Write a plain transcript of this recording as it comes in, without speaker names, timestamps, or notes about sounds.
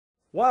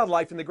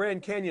Wildlife in the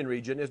Grand Canyon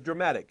region is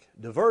dramatic,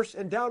 diverse,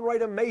 and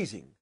downright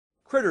amazing.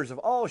 Critters of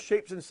all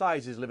shapes and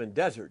sizes live in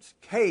deserts,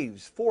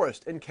 caves,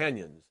 forests, and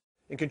canyons,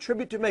 and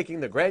contribute to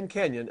making the Grand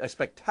Canyon a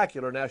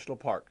spectacular national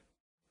park.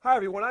 Hi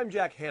everyone, I'm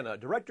Jack Hanna,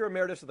 Director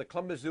Emeritus of the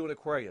Columbus Zoo and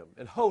Aquarium,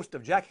 and host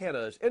of Jack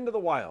Hanna's Into the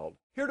Wild,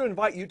 here to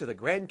invite you to the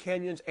Grand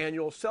Canyon's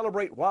annual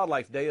Celebrate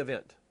Wildlife Day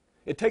event.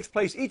 It takes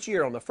place each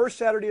year on the first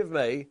Saturday of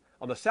May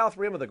on the south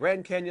rim of the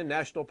Grand Canyon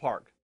National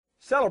Park.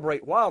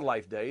 Celebrate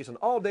Wildlife Day is an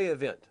all-day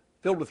event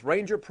filled with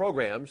ranger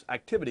programs,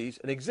 activities,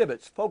 and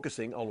exhibits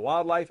focusing on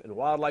wildlife and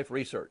wildlife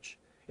research.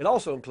 It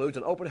also includes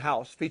an open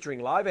house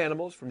featuring live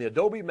animals from the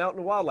Adobe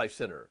Mountain Wildlife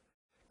Center.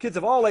 Kids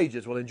of all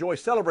ages will enjoy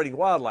celebrating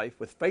wildlife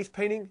with face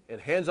painting and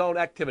hands-on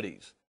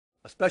activities.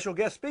 A special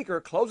guest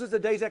speaker closes the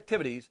day's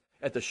activities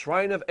at the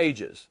Shrine of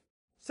Ages.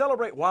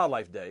 Celebrate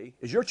Wildlife Day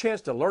is your chance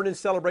to learn and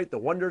celebrate the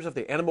wonders of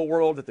the animal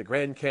world at the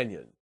Grand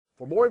Canyon.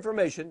 For more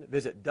information,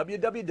 visit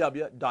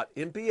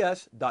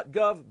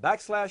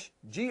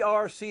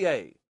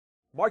www.mps.gov/GRCA.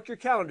 Mark your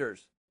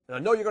calendars, and I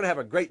know you're going to have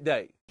a great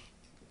day.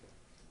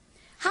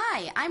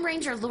 Hi, I'm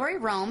Ranger Lori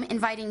Rome,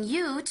 inviting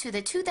you to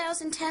the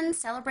 2010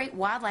 Celebrate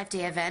Wildlife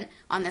Day event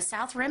on the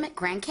South Rim at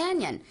Grand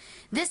Canyon.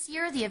 This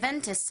year, the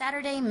event is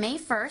Saturday, May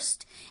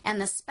 1st,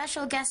 and the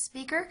special guest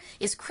speaker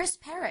is Chris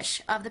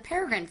Parrish of the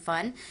Peregrine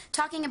Fund,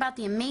 talking about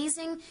the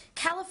amazing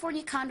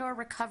California Condor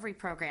Recovery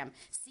Program.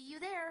 See you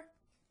there.